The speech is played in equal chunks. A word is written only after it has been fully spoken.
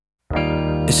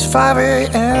It's 5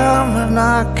 a.m. and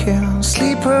I can't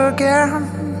sleep again.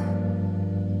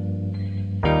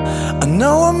 I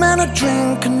know I'm meant to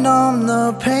drink and numb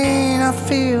the pain. I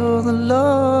feel the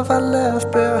love I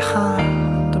left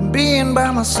behind. And being by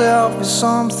myself is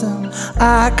something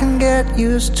I can get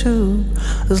used to,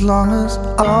 as long as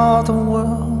all the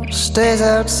world stays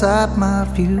outside my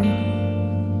view.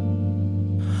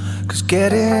 'Cause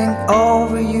getting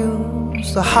over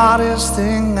you's the hardest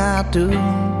thing I do.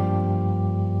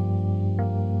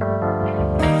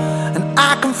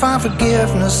 I can find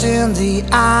forgiveness in the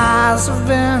eyes of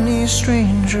any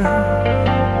stranger,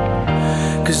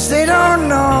 'cause they don't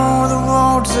know the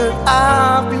roads that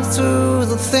I've been through,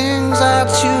 the things I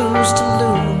choose to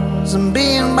lose. And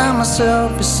being by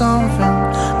myself is something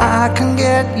I can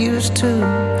get used to,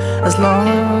 as long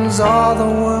as all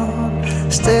the world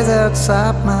stays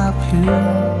outside my view.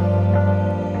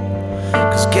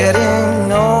 'Cause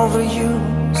getting over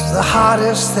you's the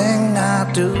hardest thing I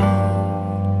do.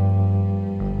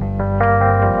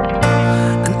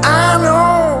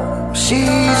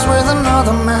 She's with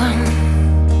another man.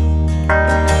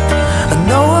 I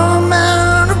know a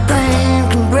amount of pain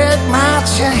can break my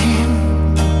chain,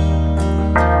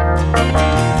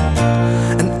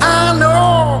 and I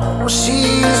know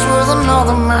she's with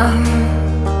another man.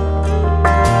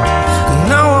 I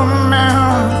know a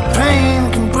amount of pain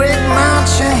can break my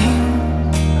chain.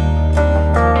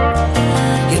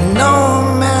 You know a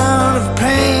amount of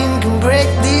pain can break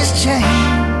these chains.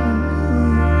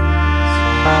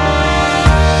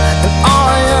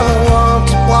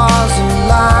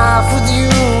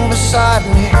 Beside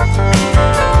me,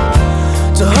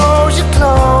 to hold you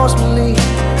close, believe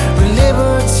with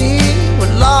liberty,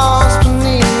 we're lost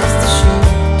beneath the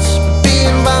sheets. But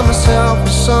being by myself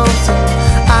is something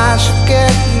I should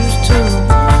get used to,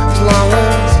 as long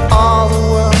as all the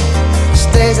world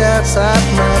stays outside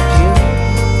my view.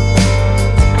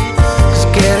 'Cause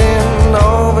getting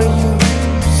over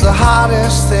you's the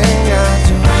hardest thing I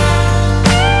do.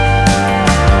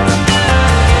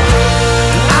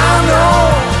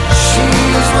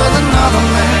 With another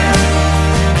man,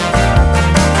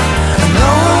 I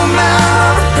know a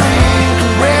amount of pain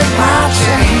can break my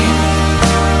chain,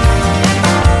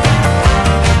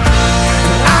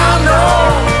 and I know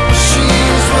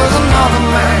she's with another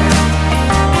man.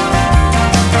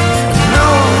 I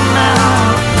know a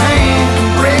amount of pain can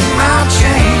break my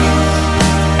chain.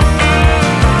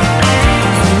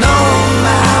 I know a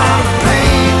amount of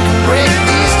pain can break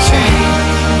these chains.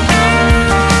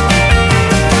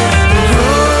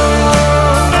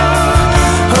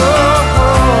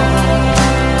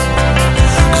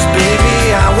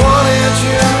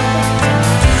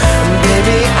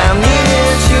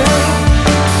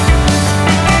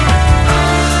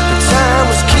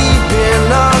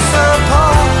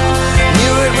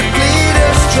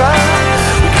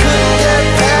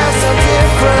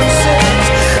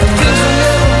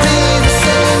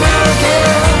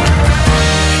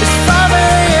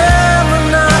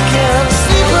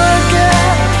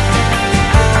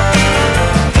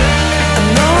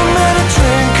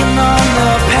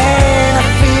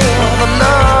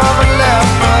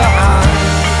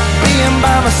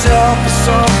 Is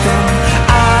something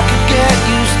I could get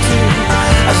used to,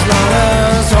 as long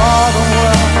as all the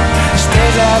world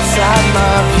stays outside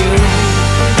my view.